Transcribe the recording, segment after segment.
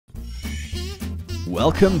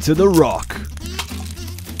Welcome to The Rock.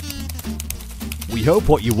 We hope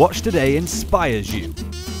what you watch today inspires you,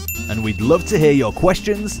 and we'd love to hear your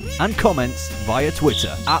questions and comments via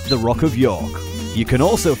Twitter at The Rock of York. You can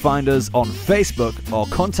also find us on Facebook or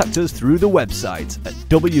contact us through the website at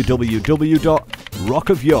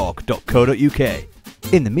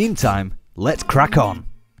www.rockofyork.co.uk. In the meantime, let's crack on.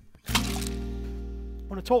 I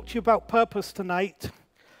want to talk to you about purpose tonight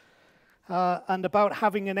and about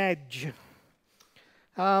having an edge.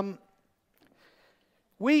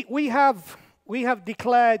 We have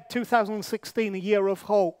declared 2016 a year of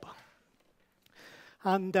hope,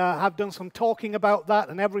 and have done some talking about that,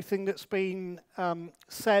 and everything that's been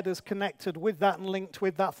said is connected with that and linked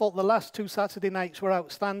with that. I thought the last two Saturday nights were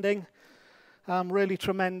outstanding, really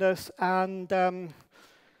tremendous, and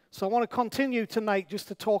so I want to continue tonight just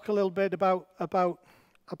to talk a little bit about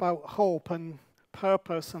hope and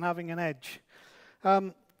purpose and having an edge.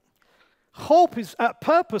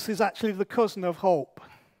 Purpose is actually the cousin of hope.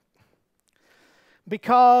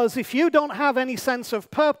 Because if you don't have any sense of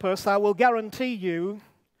purpose, I will guarantee you're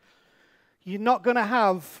not going to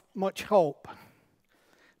have much hope.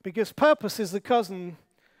 Because purpose is the cousin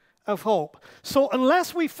of hope. So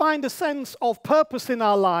unless we find a sense of purpose in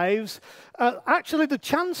our lives, actually the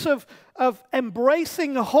chance of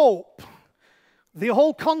embracing hope, the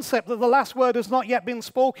whole concept that the last word has not yet been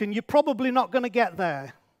spoken, you're probably not going to get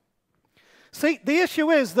there. See, the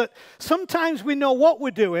issue is that sometimes we know what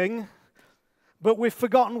we're doing, but we've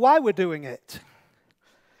forgotten why we're doing it.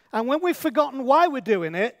 And when we've forgotten why we're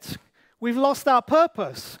doing it, we've lost our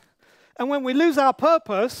purpose. And when we lose our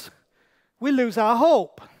purpose, we lose our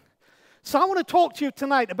hope. So I want to talk to you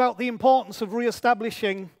tonight about the importance of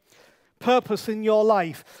reestablishing purpose in your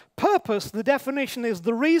life. Purpose, the definition is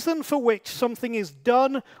the reason for which something is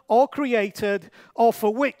done or created or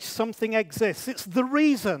for which something exists. It's the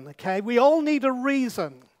reason, okay? We all need a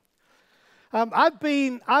reason. I've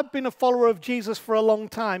been a follower of Jesus for a long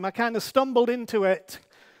time. I kind of stumbled into it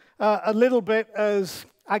a little bit as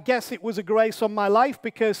I guess it was a grace on my life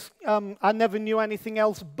because I never knew anything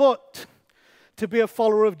else but to be a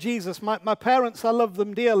follower of Jesus. My parents, I love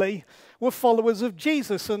them dearly, were followers of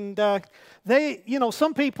Jesus, and they,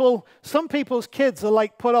 some people's kids are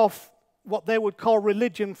like put off what they would call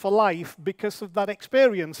religion for life because of that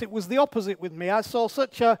experience. It was the opposite with me. I saw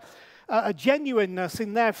such a genuineness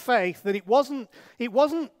in their faith that it wasn't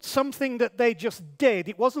something that they just did.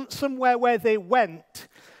 It wasn't somewhere where they went.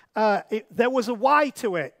 There was a why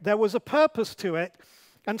to it. There was a purpose to it.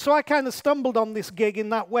 And so I kind of stumbled on this gig in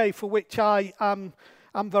that way, for which I'm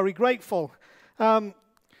very grateful.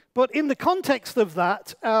 But in the context of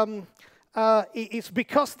that, it's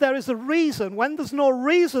because there is a reason. When there's no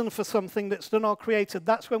reason for something that's done or created,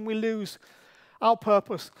 that's when we lose our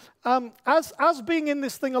purpose. As being in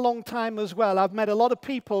this thing a long time as well, I've met a lot of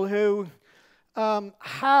people who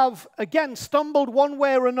have, again, stumbled one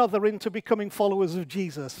way or another into becoming followers of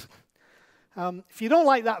Jesus. If you don't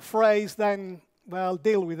like that phrase, then, well,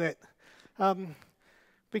 deal with it.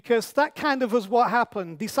 Because that kind of was what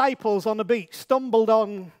happened. Disciples on a beach stumbled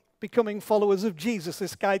on becoming followers of Jesus.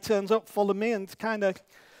 This guy turns up, follow me, and it's kind of,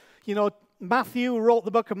 Matthew wrote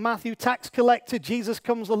the book of Matthew, tax collector. Jesus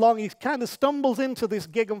comes along. He kind of stumbles into this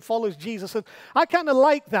gig and follows Jesus. And I kind of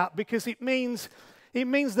like that because it means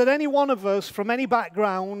that any one of us from any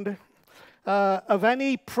background, of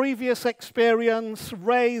any previous experience,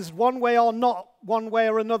 raised one way or not one way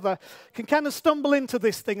or another, can kind of stumble into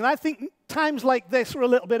this thing. And I think times like this are a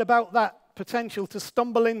little bit about that potential to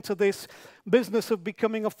stumble into this business of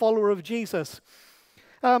becoming a follower of Jesus.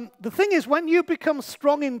 The thing is, when you become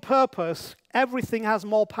strong in purpose, everything has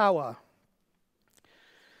more power.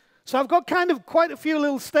 So I've got kind of quite a few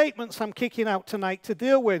little statements I'm kicking out tonight to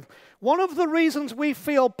deal with. One of the reasons we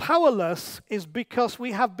feel powerless is because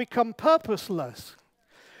we have become purposeless.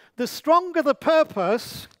 The stronger the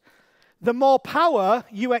purpose, the more power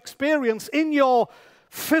you experience in your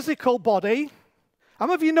physical body. How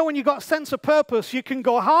many of you know when you've got a sense of purpose, you can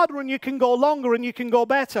go harder and you can go longer and you can go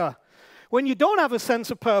better? When you don't have a sense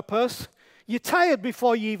of purpose, you're tired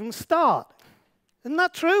before you even start. Isn't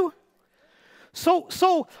that true?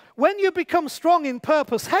 So when you become strong in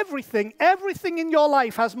purpose, everything in your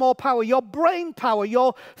life has more power. Your brain power,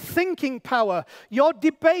 your thinking power, your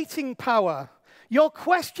debating power, your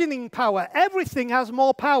questioning power, everything has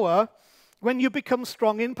more power when you become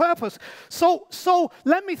strong in purpose. So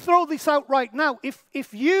let me throw this out right now.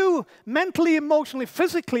 If you mentally, emotionally,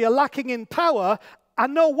 physically are lacking in power, I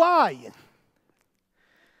know why.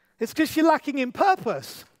 It's because you're lacking in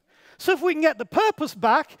purpose. So if we can get the purpose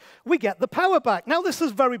back, we get the power back. Now, this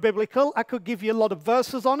is very biblical. I could give you a lot of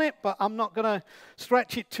verses on it, but I'm not going to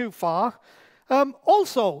stretch it too far.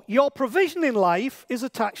 Also, your provision in life is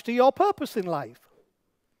attached to your purpose in life.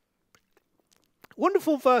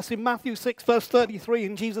 Wonderful verse in Matthew 6, verse 33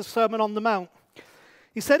 in Jesus' Sermon on the Mount.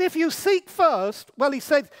 He said, if you seek first, well, he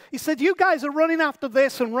said, you guys are running after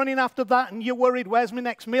this and running after that, and you're worried, where's my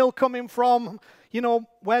next meal coming from? You know,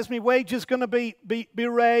 where's my wages going to be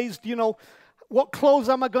raised? You know, what clothes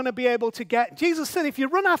am I going to be able to get? Jesus said, if you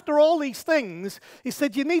run after all these things, he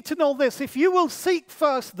said, you need to know this. If you will seek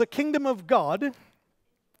first the kingdom of God,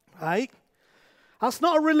 right? That's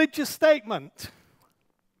not a religious statement.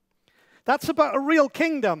 That's about a real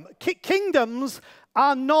kingdom. Kingdoms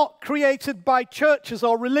are not created by churches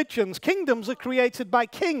or religions. Kingdoms are created by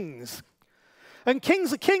kings. And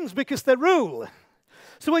kings are kings because they rule.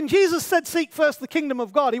 So when Jesus said, seek first the kingdom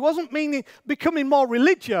of God, he wasn't meaning becoming more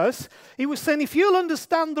religious. He was saying, if you'll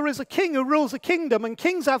understand there is a king who rules a kingdom, and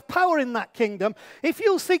kings have power in that kingdom, if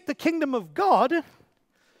you'll seek the kingdom of God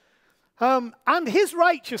and his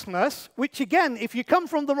righteousness, which again, if you come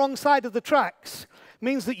from the wrong side of the tracks,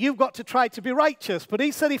 means that you've got to try to be righteous. But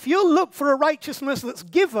he said, if you'll look for a righteousness that's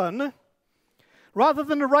given, rather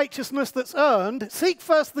than a righteousness that's earned, seek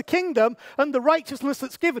first the kingdom and the righteousness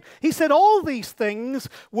that's given. He said, all these things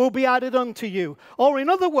will be added unto you. Or in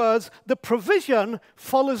other words, the provision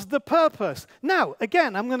follows the purpose. Now,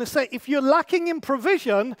 again, I'm going to say, if you're lacking in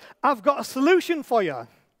provision, I've got a solution for you.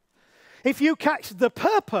 If you catch the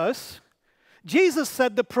purpose, Jesus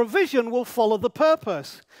said the provision will follow the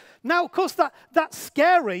purpose. Now, of course, that's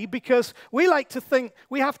scary because we like to think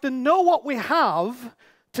we have to know what we have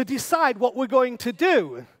to decide what we're going to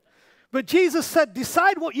do. But Jesus said,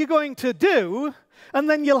 decide what you're going to do, and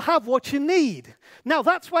then you'll have what you need. Now,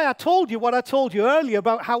 that's why I told you what I told you earlier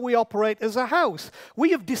about how we operate as a house.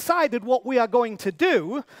 We have decided what we are going to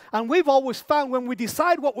do, and we've always found when we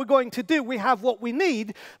decide what we're going to do, we have what we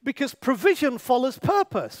need because provision follows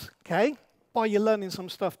purpose. Okay? Boy, you're learning some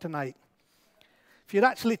stuff tonight. If you'd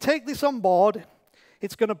actually take this on board,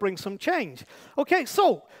 it's going to bring some change. Okay,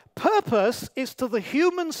 so purpose is to the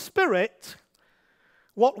human spirit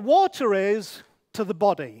what water is to the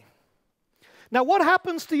body. Now, what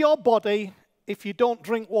happens to your body if you don't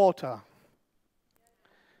drink water?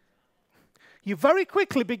 You very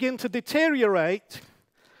quickly begin to deteriorate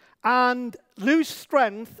and lose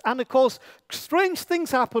strength. And, of course, strange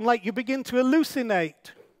things happen, like you begin to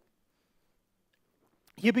hallucinate.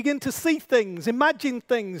 You begin to see things, imagine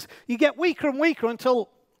things. You get weaker and weaker until,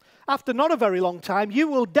 after not a very long time, you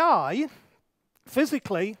will die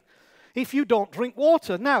physically if you don't drink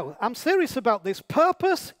water. Now, I'm serious about this.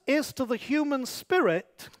 Purpose is to the human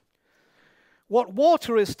spirit what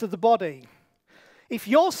water is to the body. If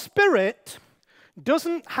your spirit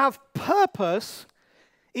doesn't have purpose,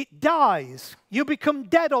 it dies. You become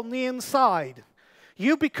dead on the inside.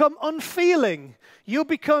 You become unfeeling. You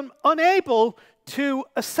become unable to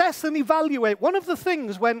assess and evaluate. One of the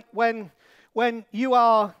things when you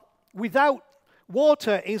are without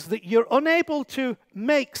water is that you're unable to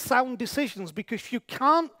make sound decisions because you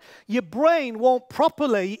can't, your brain won't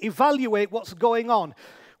properly evaluate what's going on.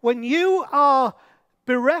 When you are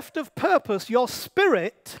bereft of purpose, your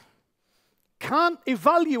spirit can't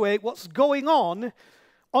evaluate what's going on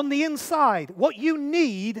the inside, what you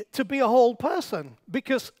need to be a whole person,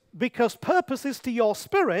 because purpose is to your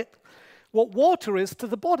spirit what water is to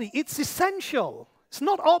the body. It's essential. It's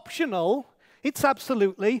not optional. It's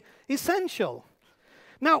absolutely essential.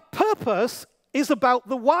 Now, purpose is about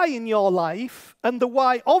the why in your life and the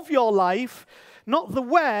why of your life, not the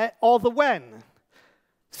where or the when.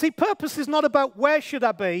 See, purpose is not about where should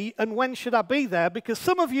I be and when should I be there, because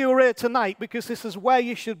some of you are here tonight because this is where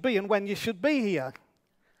you should be and when you should be here.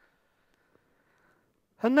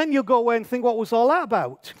 And then you'll go away and think, what was all that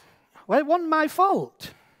about? Well, it wasn't my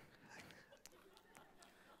fault.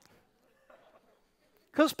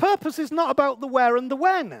 Because purpose is not about the where and the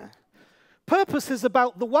when. Purpose is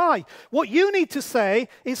about the why. What you need to say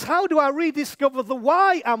is, how do I rediscover the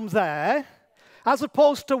why I'm there, as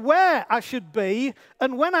opposed to where I should be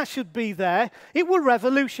and when I should be there? It will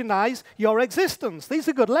revolutionize your existence. These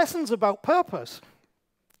are good lessons about purpose.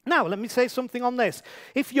 Now, let me say something on this.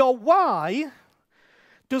 If your why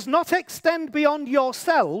does not extend beyond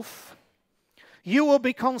yourself, you will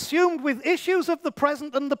be consumed with issues of the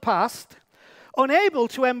present and the past, unable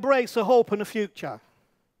to embrace a hope and a future.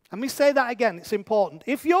 Let me say that again, it's important.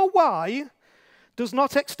 If your why does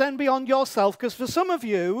not extend beyond yourself, because for some of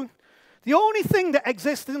you, the only thing that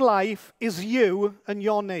exists in life is you and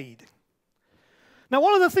your need. Now,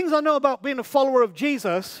 one of the things I know about being a follower of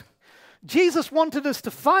Jesus, Jesus wanted us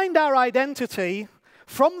to find our identity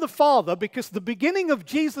from the Father, because the beginning of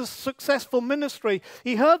Jesus' successful ministry,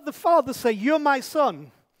 he heard the Father say, "You're my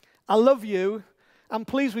son. I love you, I'm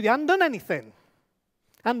pleased with you. I haven't done anything.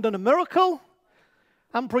 I haven't done a miracle.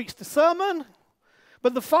 I haven't preached a sermon.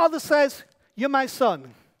 But the Father says, you're my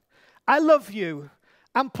son. I love you.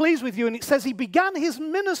 I'm pleased with you. And it says he began his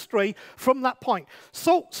ministry from that point.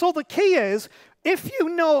 So the key is, if you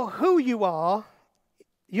know who you are,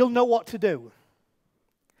 you'll know what to do.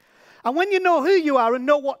 And when you know who you are and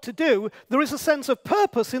know what to do, there is a sense of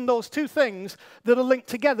purpose in those two things that are linked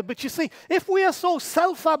together. But you see, if we are so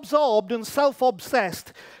self-absorbed and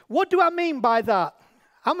self-obsessed, what do I mean by that?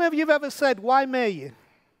 How many of you have ever said, why me?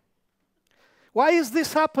 Why is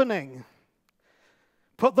this happening?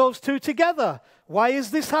 Put those two together. Why is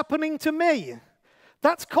this happening to me?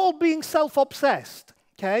 That's called being self-obsessed,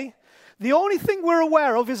 okay? The only thing we're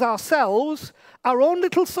aware of is ourselves, our own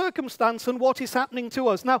little circumstance, and what is happening to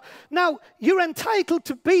us. Now, you're entitled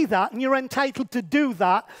to be that, and you're entitled to do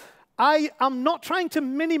that. I am not trying to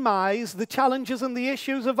minimize the challenges and the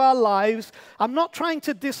issues of our lives. I'm not trying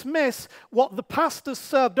to dismiss what the past has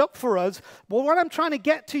served up for us. But what I'm trying to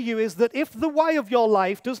get to you is that if the why of your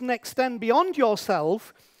life doesn't extend beyond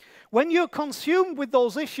yourself, when you're consumed with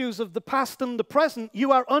those issues of the past and the present,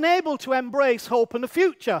 you are unable to embrace hope and the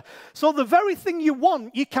future. So the very thing you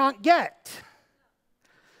want, you can't get.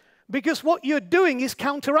 Because what you're doing is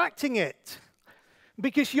counteracting it.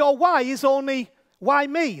 Because your why is only, why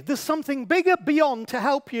me? There's something bigger beyond to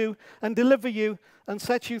help you and deliver you and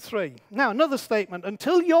set you free. Now, another statement.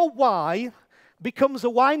 Until your why becomes a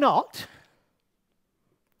why not,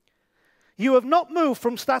 you have not moved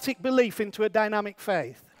from static belief into a dynamic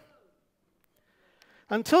faith.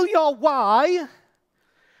 Until your why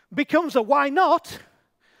becomes a why not,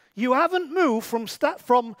 you haven't moved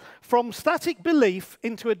from static belief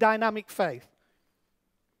into a dynamic faith.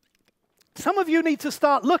 Some of you need to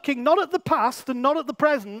start looking not at the past and not at the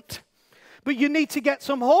present, but you need to get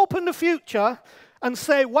some hope in the future and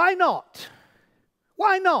say, why not?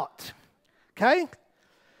 Why not? Okay?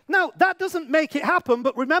 Now, that doesn't make it happen,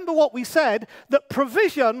 but remember what we said, that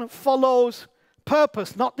provision follows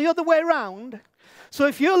purpose, not the other way around. So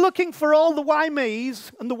if you're looking for all the why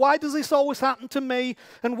me's and the why does this always happen to me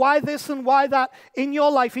and why this and why that in your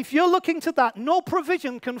life, if you're looking to that, no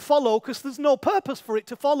provision can follow because there's no purpose for it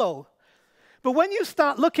to follow. But when you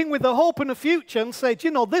start looking with a hope and a future and say,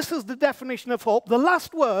 you know, this is the definition of hope, the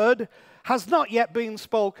last word has not yet been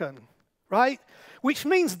spoken, right? Which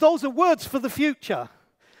means those are words for the future.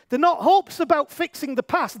 They're not hopes about fixing the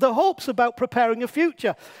past. They're hopes about preparing a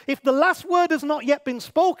future. If the last word has not yet been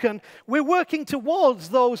spoken, we're working towards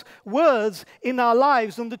those words in our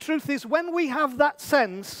lives. And the truth is, when we have that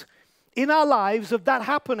sense in our lives of that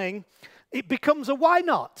happening, it becomes a why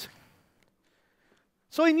not.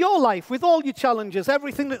 So in your life, with all your challenges,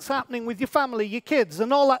 everything that's happening with your family, your kids,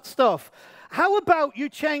 and all that stuff, how about you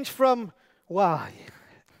change from why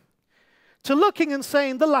to looking and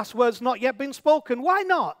saying, the last word's not yet been spoken. Why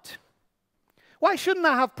not? Why shouldn't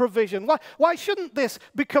I have provision? Why shouldn't this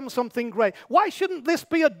become something great? Why shouldn't this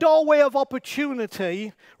be a doorway of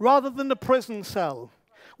opportunity rather than a prison cell?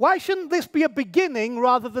 Why shouldn't this be a beginning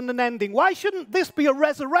rather than an ending? Why shouldn't this be a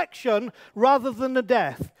resurrection rather than a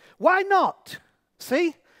death? Why not?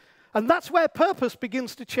 See? And that's where purpose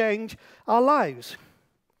begins to change our lives.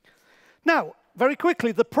 Now, very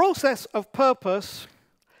quickly, the process of purpose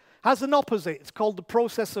has an opposite. It's called the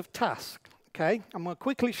process of task. Okay? I'm going to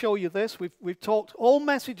quickly show you this. We've talked all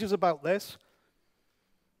messages about this.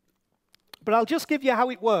 But I'll just give you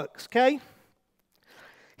how it works, okay?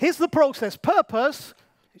 Here's the process. Purpose,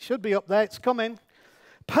 it should be up there, it's coming.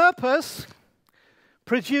 Purpose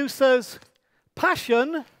produces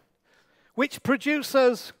passion, which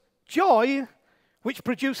produces joy, which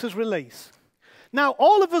produces release. Now,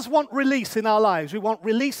 all of us want release in our lives. We want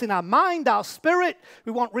release in our mind, our spirit.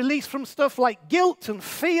 We want release from stuff like guilt and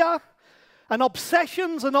fear and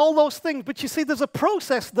obsessions and all those things. But you see, there's a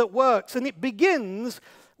process that works, and it begins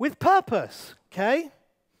with purpose, okay?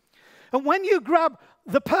 And when you grab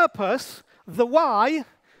the purpose, the why,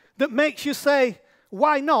 that makes you say,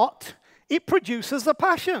 why not? It produces a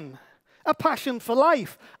passion for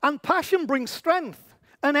life. And passion brings strength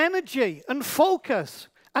and energy and focus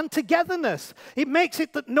and togetherness. It makes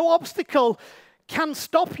it that no obstacle can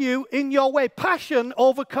stop you in your way. Passion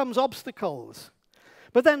overcomes obstacles.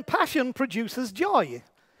 But then passion produces joy.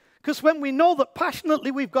 Because when we know that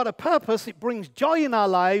passionately we've got a purpose, it brings joy in our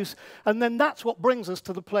lives, and then that's what brings us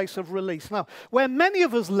to the place of release. Now, where many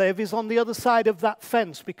of us live is on the other side of that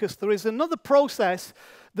fence, because there is another process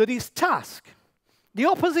that is task. The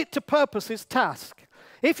opposite to purpose is task.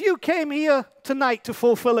 If you came here tonight to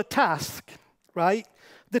fulfill a task, right?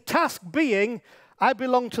 The task being, I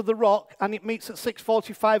belong to the Rock, and it meets at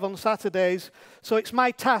 6:45 on Saturdays, so it's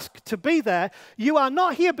my task to be there. You are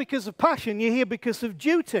not here because of passion, you're here because of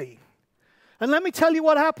duty. And let me tell you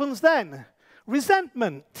what happens then.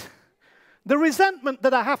 Resentment. The resentment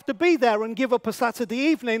that I have to be there and give up a Saturday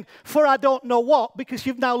evening for I don't know what, because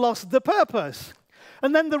you've now lost the purpose.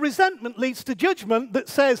 And then the resentment leads to judgment that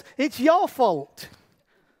says, it's your fault.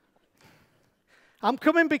 I'm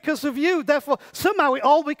coming because of you, therefore, somehow it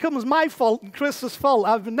all becomes my fault and Chris's fault.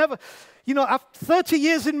 I've never, after 30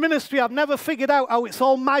 years in ministry, I've never figured out how it's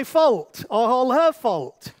all my fault or all her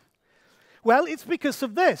fault. Well, it's because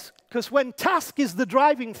of this. Because when task is the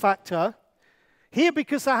driving factor, here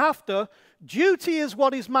because I have to, duty is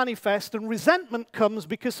what is manifest, and resentment comes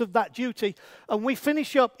because of that duty, and we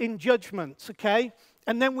finish up in judgments, okay?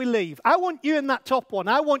 And then we leave. I want you in that top one.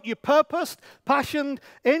 I want you purposed, passionate,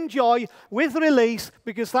 in joy, with release,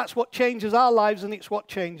 because that's what changes our lives and it's what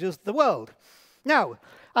changes the world. Now,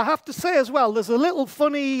 I have to say as well, there's a little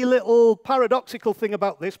funny, little paradoxical thing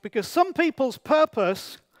about this, because some people's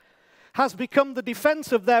purpose has become the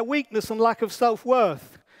defense of their weakness and lack of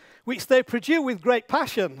self-worth, which they pursue with great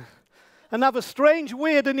passion, and have a strange,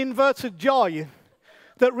 weird, and inverted joy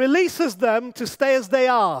that releases them to stay as they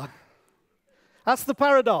are. That's the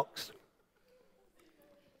paradox.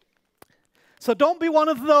 So don't be one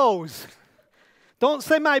of those. Don't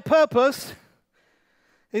say my purpose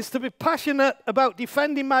is to be passionate about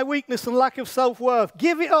defending my weakness and lack of self-worth.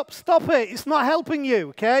 Give it up. Stop it. It's not helping you,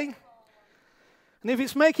 okay? And if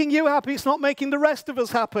it's making you happy, it's not making the rest of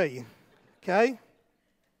us happy, okay?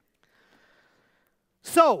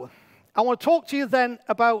 So, I want to talk to you then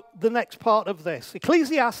about the next part of this.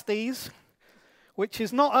 Ecclesiastes, which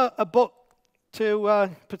is not a book to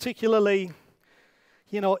particularly,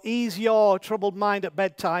 ease your troubled mind at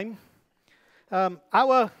bedtime.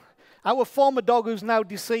 Our former dog, who's now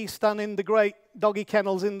deceased and in the great doggy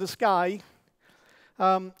kennels in the sky,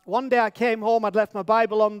 one day I came home, I'd left my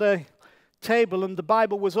Bible on the table, and the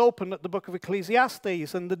Bible was open at the book of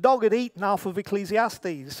Ecclesiastes, and the dog had eaten half of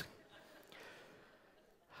Ecclesiastes.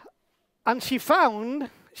 And she found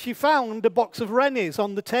a box of Rennies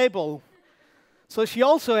on the table. So she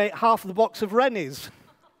also ate half the box of Rennies.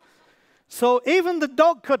 So even the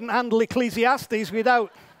dog couldn't handle Ecclesiastes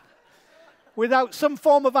without some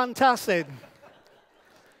form of antacid.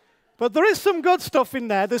 But there is some good stuff in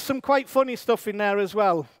there. There's some quite funny stuff in there as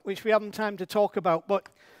well, which we haven't time to talk about. But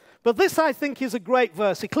this, I think, is a great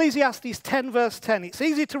verse. Ecclesiastes 10, verse 10. It's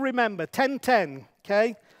easy to remember. 10:10,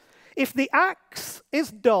 okay? If the axe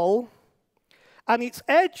is dull and its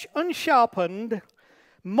edge unsharpened,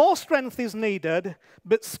 more strength is needed,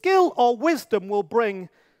 but skill or wisdom will bring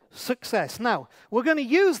success. Now, we're going to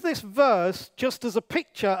use this verse just as a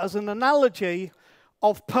picture, as an analogy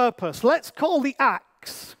of purpose. Let's call the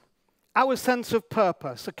axe our sense of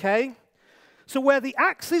purpose, okay? So where the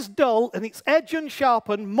axe is dull and its edge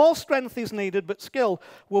unsharpened, more strength is needed, but skill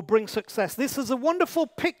will bring success. This is a wonderful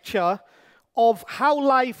picture of how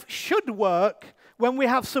life should work when we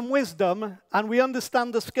have some wisdom and we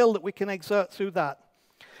understand the skill that we can exert through that.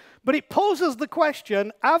 But it poses the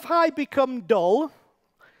question, have I become dull,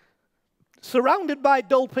 surrounded by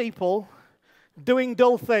dull people, doing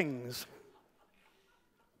dull things?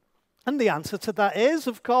 And the answer to that is,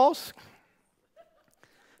 of course,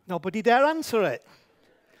 nobody dare answer it.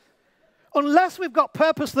 Unless we've got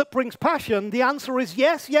purpose that brings passion, the answer is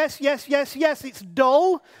yes, yes, yes, yes, yes. It's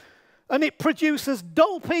dull, and it produces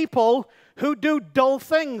dull people who do dull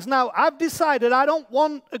things. Now, I've decided I don't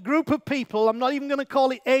want a group of people, I'm not even going to call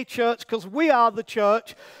it a church because we are the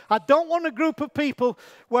church. I don't want a group of people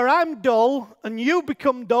where I'm dull and you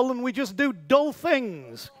become dull and we just do dull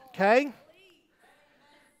things, okay?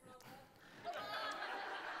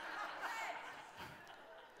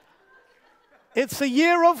 It's a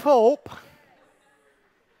year of hope,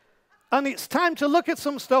 and it's time to look at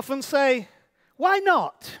some stuff and say, why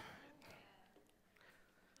not?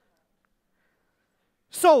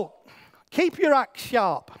 So, keep your axe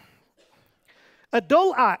sharp. A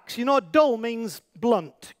dull axe, dull means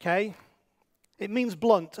blunt, okay? It means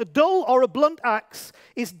blunt. A dull or a blunt axe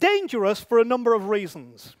is dangerous for a number of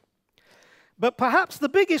reasons. But perhaps the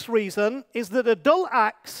biggest reason is that a dull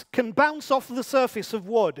axe can bounce off the surface of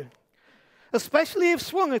wood, especially if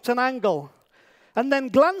swung at an angle, and then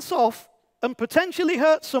glance off and potentially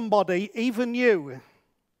hurt somebody, even you.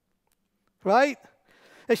 Right?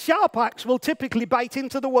 A sharp axe will typically bite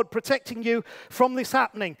into the wood, protecting you from this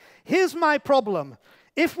happening. Here's my problem.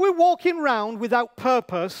 If we're walking around without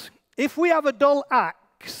purpose, if we have a dull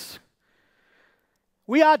axe,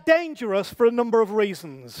 we are dangerous for a number of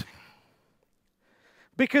reasons.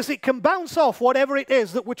 because it can bounce off whatever it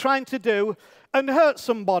is that we're trying to do and hurt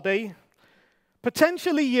somebody,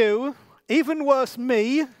 potentially you, even worse,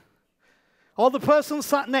 me, or the person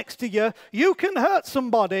sat next to you. You can hurt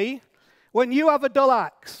somebody when you have a dull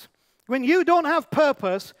axe. When you don't have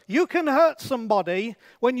purpose, you can hurt somebody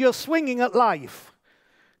when you're swinging at life.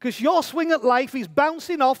 Because your swing at life is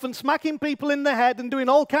bouncing off and smacking people in the head and doing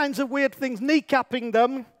all kinds of weird things, kneecapping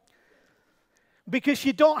them, because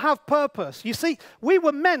you don't have purpose. You see, we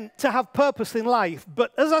were meant to have purpose in life,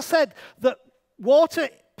 but as I said, that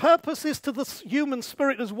purpose is to the human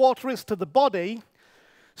spirit as water is to the body.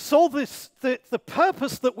 So the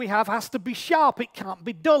purpose that we have has to be sharp. It can't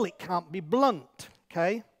be dull. It can't be blunt.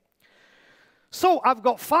 Okay? So I've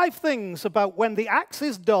got 5 things about when the axe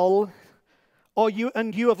is dull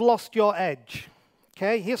and you have lost your edge.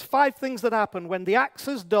 Okay? Here's 5 things that happen when the axe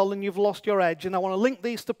is dull and you've lost your edge, and I want to link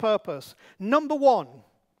these to purpose. Number 1,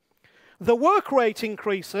 the work rate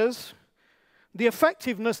increases, the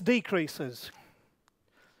effectiveness decreases.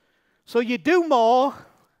 So you do more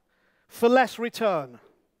for less return.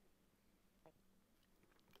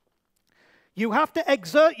 You have to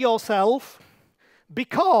exert yourself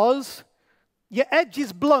because your edge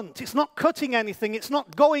is blunt. It's not cutting anything. It's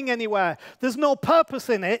not going anywhere. There's no purpose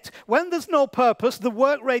in it. When there's no purpose, the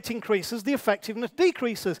work rate increases, the effectiveness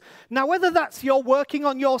decreases. Now, whether that's you're working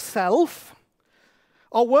on yourself,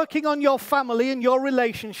 or working on your family and your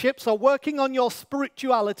relationships, or working on your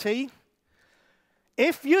spirituality,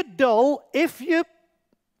 if you're dull, if your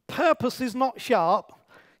purpose is not sharp,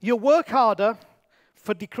 you work harder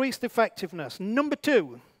for decreased effectiveness. Number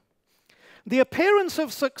 2, the appearance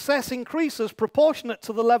of success increases proportionate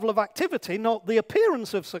to the level of activity, not the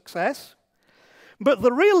appearance of success, but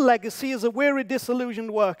the real legacy is a weary,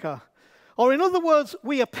 disillusioned worker. Or in other words,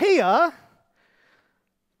 we appear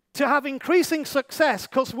to have increasing success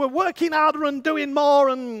because we're working harder and doing more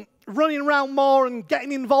and running around more and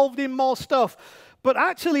getting involved in more stuff. But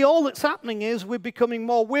actually all that's happening is we're becoming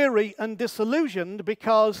more weary and disillusioned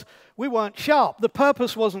because we weren't sharp. The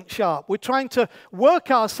purpose wasn't sharp. We're trying to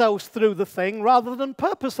work ourselves through the thing rather than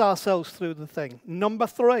purpose ourselves through the thing. Number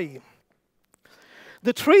 3,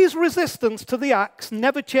 the tree's resistance to the axe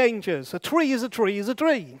never changes. A tree is a tree is a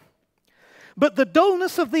tree. But the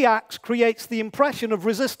dullness of the axe creates the impression of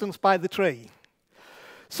resistance by the tree.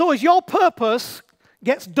 So as your purpose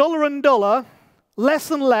gets duller and duller,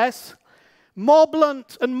 less and less, more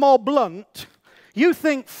blunt and more blunt, you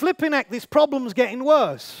think, flipping heck, this problem's getting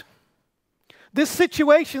worse. This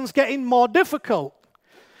situation's getting more difficult.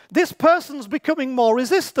 This person's becoming more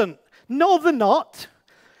resistant. No, they're not.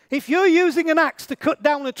 If you're using an axe to cut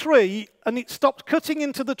down a tree and it stopped cutting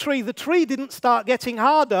into the tree didn't start getting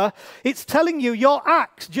harder. It's telling you your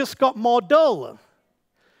axe just got more dull.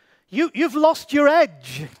 You've lost your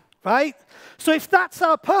edge, right? So if that's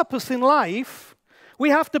our purpose in life, we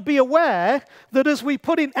have to be aware that as we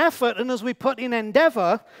put in effort and as we put in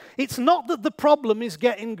endeavor, it's not that the problem is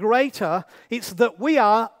getting greater, it's that we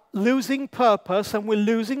are losing purpose and we're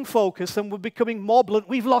losing focus and we're becoming more blunt.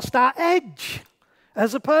 We've lost our edge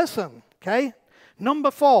as a person, okay? Number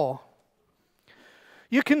 4,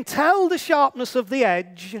 you can tell the sharpness of the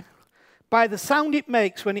edge by the sound it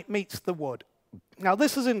makes when it meets the wood. Now,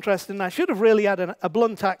 this is interesting. I should have really had a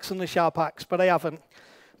blunt axe and a sharp axe, but I haven't.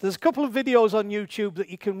 There's a couple of videos on YouTube that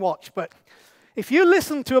you can watch, but if you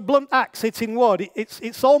listen to a blunt axe hitting wood,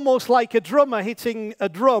 it's almost like a drummer hitting a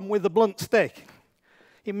drum with a blunt stick.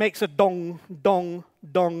 It makes a dong, dong,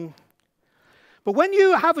 dong. But when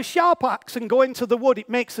you have a sharp axe and go into the wood, it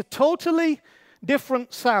makes a totally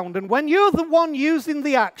different sound. And when you're the one using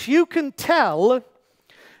the axe, you can tell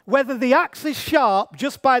whether the axe is sharp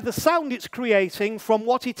just by the sound it's creating from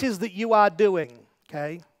what it is that you are doing,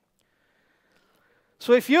 okay?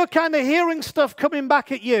 So if you're kind of hearing stuff coming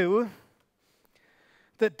back at you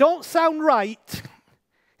that don't sound right,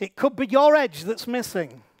 it could be your edge that's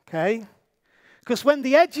missing, okay? Because when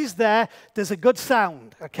the edge is there, there's a good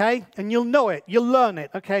sound, okay? And you'll know it, you'll learn it,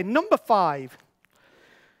 okay? Number 5,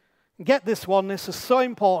 get this one, this is so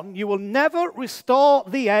important. You will never restore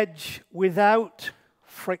the edge without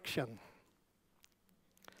friction.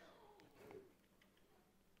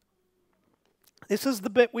 This is the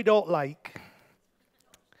bit we don't like.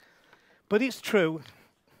 But it's true.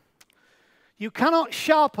 You cannot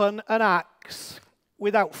sharpen an axe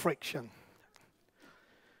without friction.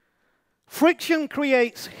 Friction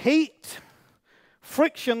creates heat.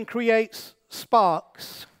 Friction creates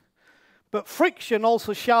sparks. But friction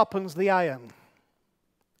also sharpens the iron.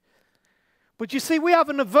 But you see, we have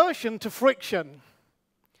an aversion to friction.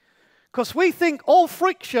 Because we think all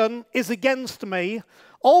friction is against me.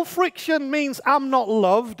 All friction means I'm not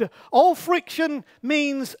loved. All friction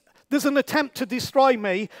means there's an attempt to destroy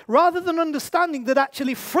me, rather than understanding that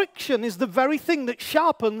actually friction is the very thing that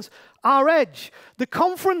sharpens our edge. The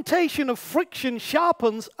confrontation of friction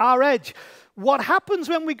sharpens our edge. What happens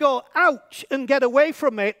when we go, ouch, and get away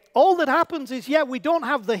from it, all that happens is, yeah, we don't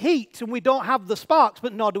have the heat and we don't have the sparks,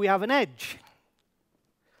 but nor do we have an edge.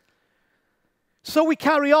 So we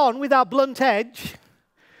carry on with our blunt edge,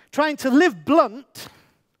 trying to live blunt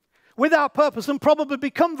with our purpose, and probably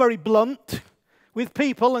become very blunt with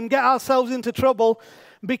people and get ourselves into trouble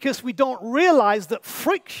because we don't realize that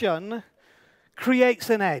friction creates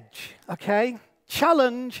an edge, okay?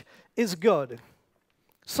 Challenge is good.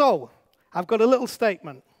 So, I've got a little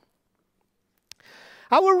statement.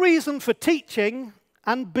 Our reason for teaching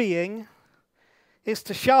and being is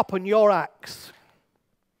to sharpen your axe,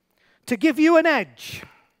 to give you an edge,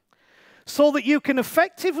 so that you can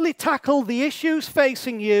effectively tackle the issues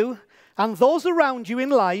facing you and those around you in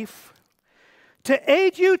life, to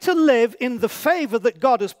aid you to live in the favor that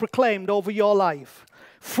God has proclaimed over your life,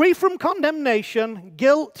 free from condemnation,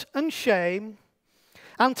 guilt, and shame,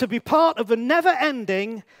 and to be part of a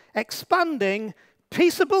never-ending, expanding,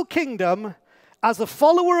 peaceable kingdom as a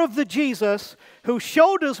follower of the Jesus who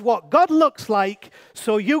showed us what God looks like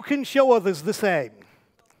so you can show others the same.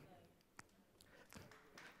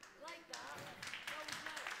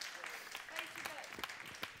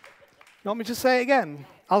 You want me to say it again?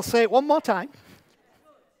 I'll say it one more time.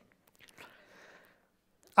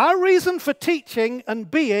 Our reason for teaching and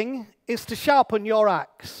being is to sharpen your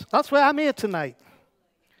axe. That's why I'm here tonight.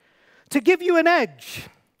 To give you an edge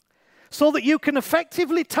so that you can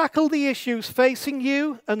effectively tackle the issues facing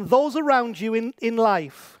you and those around you in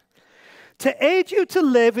life. To aid you to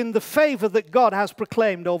live in the favor that God has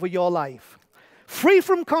proclaimed over your life. Free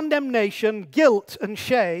from condemnation, guilt, and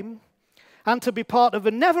shame, and to be part of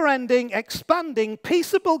a never-ending, expanding,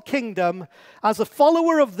 peaceable kingdom as a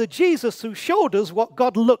follower of the Jesus who showed us what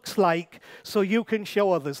God looks like so you can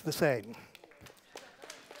show others the same.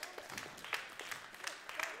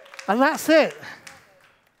 And that's it.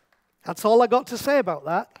 That's all I got to say about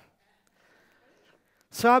that.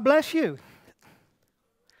 So I bless you.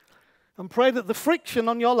 And pray that the friction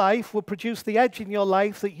on your life will produce the edge in your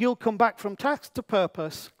life, that you'll come back from task to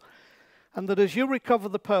purpose, and that as you recover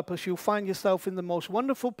the purpose, you'll find yourself in the most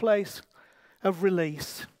wonderful place of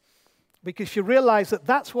release, because you realize that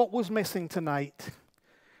that's what was missing tonight.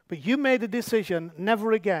 But you made a decision,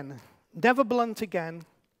 never again, never blunt again,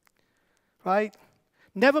 right?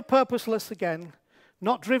 Never purposeless again,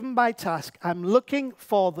 not driven by task. I'm looking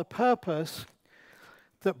for the purpose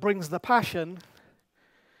that brings the passion,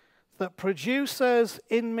 that produces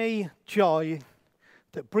in me joy,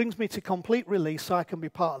 that brings me to complete release so I can be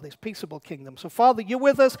part of this peaceable kingdom. So, Father, you're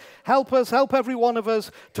with us. Help every one of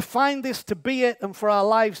us to find this, to be it, and for our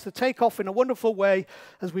lives to take off in a wonderful way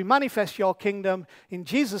as we manifest your kingdom. In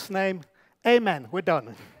Jesus' name, amen. We're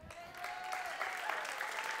done.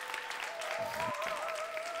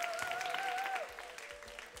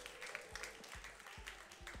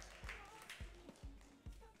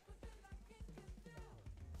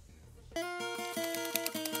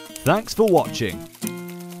 Thanks for watching.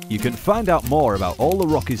 You can find out more about all The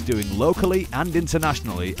Rock is doing locally and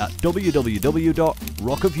internationally at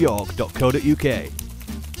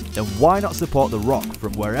www.rockofyork.co.uk. And why not support The Rock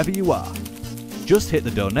from wherever you are? Just hit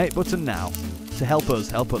the donate button now to help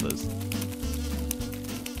us help others.